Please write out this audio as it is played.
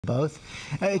Both.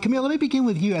 Camille, let me begin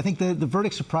with you. I think the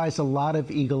verdict surprised a lot of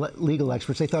legal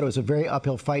experts. They thought it was a very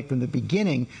uphill fight from the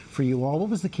beginning for you all. What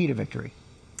was the key to victory?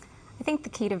 I think the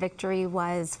key to victory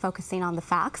was focusing on the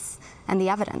facts and the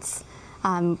evidence,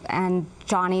 and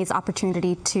Johnny's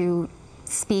opportunity to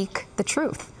speak the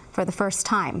truth for the first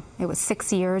time. It was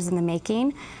 6 years in the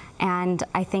making, and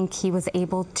I think he was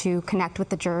able to connect with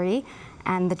the jury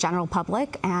and the general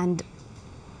public and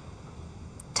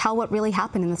tell what really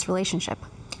happened in this relationship.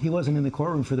 He wasn't in the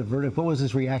courtroom for the verdict. What was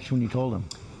his reaction when you told him?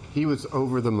 He was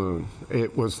over the moon.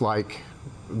 It was like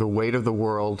the weight of the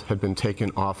world had been taken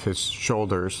off his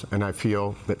shoulders, and I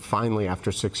feel that finally,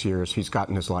 after 6 years, he's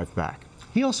gotten his life back.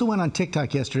 He also went on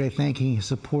TikTok yesterday thanking his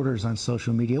supporters on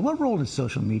social media. What role did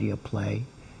social media play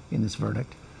in this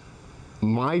verdict?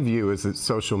 My view is that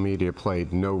social media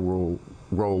played no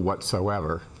role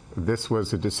whatsoever. This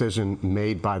was a decision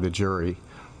made by the jury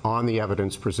on the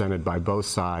evidence presented by both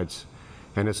sides.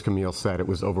 And as Camille said, it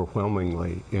was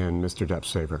overwhelmingly in Mr.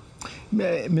 Depp's favor.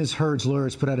 Ms. Heard's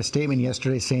lawyers put out a statement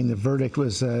yesterday saying the verdict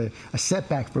was a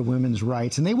setback for women's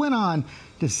rights. And they went on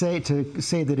to say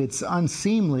that it's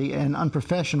unseemly and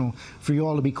unprofessional for you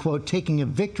all to be, quote, taking a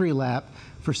victory lap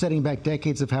for setting back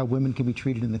decades of how women can be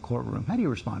treated in the courtroom. How do you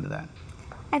respond to that?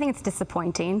 I think it's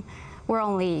disappointing. We're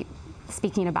only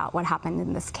speaking about what happened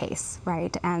in this case,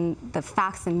 right? And the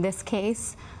facts in this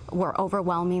case were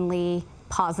overwhelmingly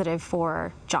positive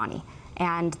for Johnny,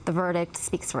 and the verdict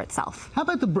speaks for itself. How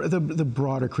about the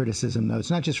broader criticism, though?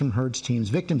 It's not just from Heard's teams.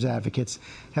 Victims advocates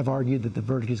have argued that the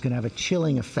verdict is going to have a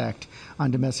chilling effect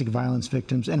on domestic violence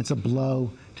victims, and it's a blow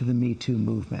to the Me Too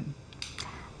movement.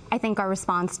 I think our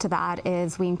response to that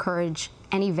is we encourage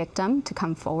any victim to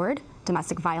come forward.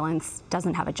 Domestic violence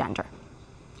doesn't have a gender.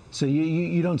 So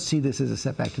you don't see this as a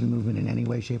setback to the movement in any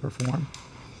way, shape, or form?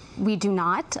 We do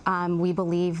not. We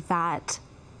believe that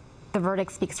the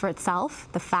verdict speaks for itself.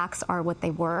 The facts are what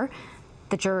they were.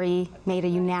 The jury made a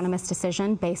unanimous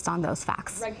decision based on those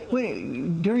facts.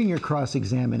 During your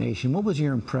cross-examination, what was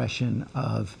your impression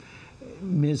of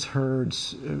Ms.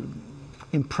 Heard's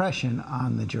impression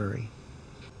on the jury?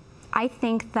 I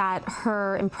think that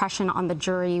her impression on the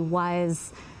jury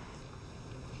was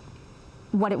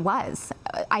what it was.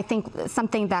 I think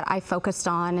something that I focused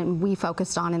on and we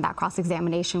focused on in that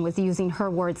cross-examination was using her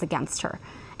words against her.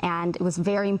 And it was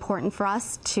very important for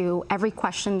us to, every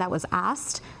question that was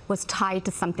asked was tied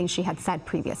to something she had said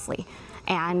previously.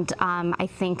 And I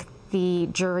think the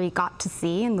jury got to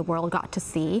see and the world got to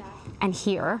see and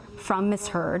hear from Ms.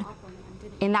 Heard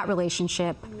in that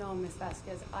relationship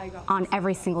on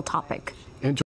every single topic.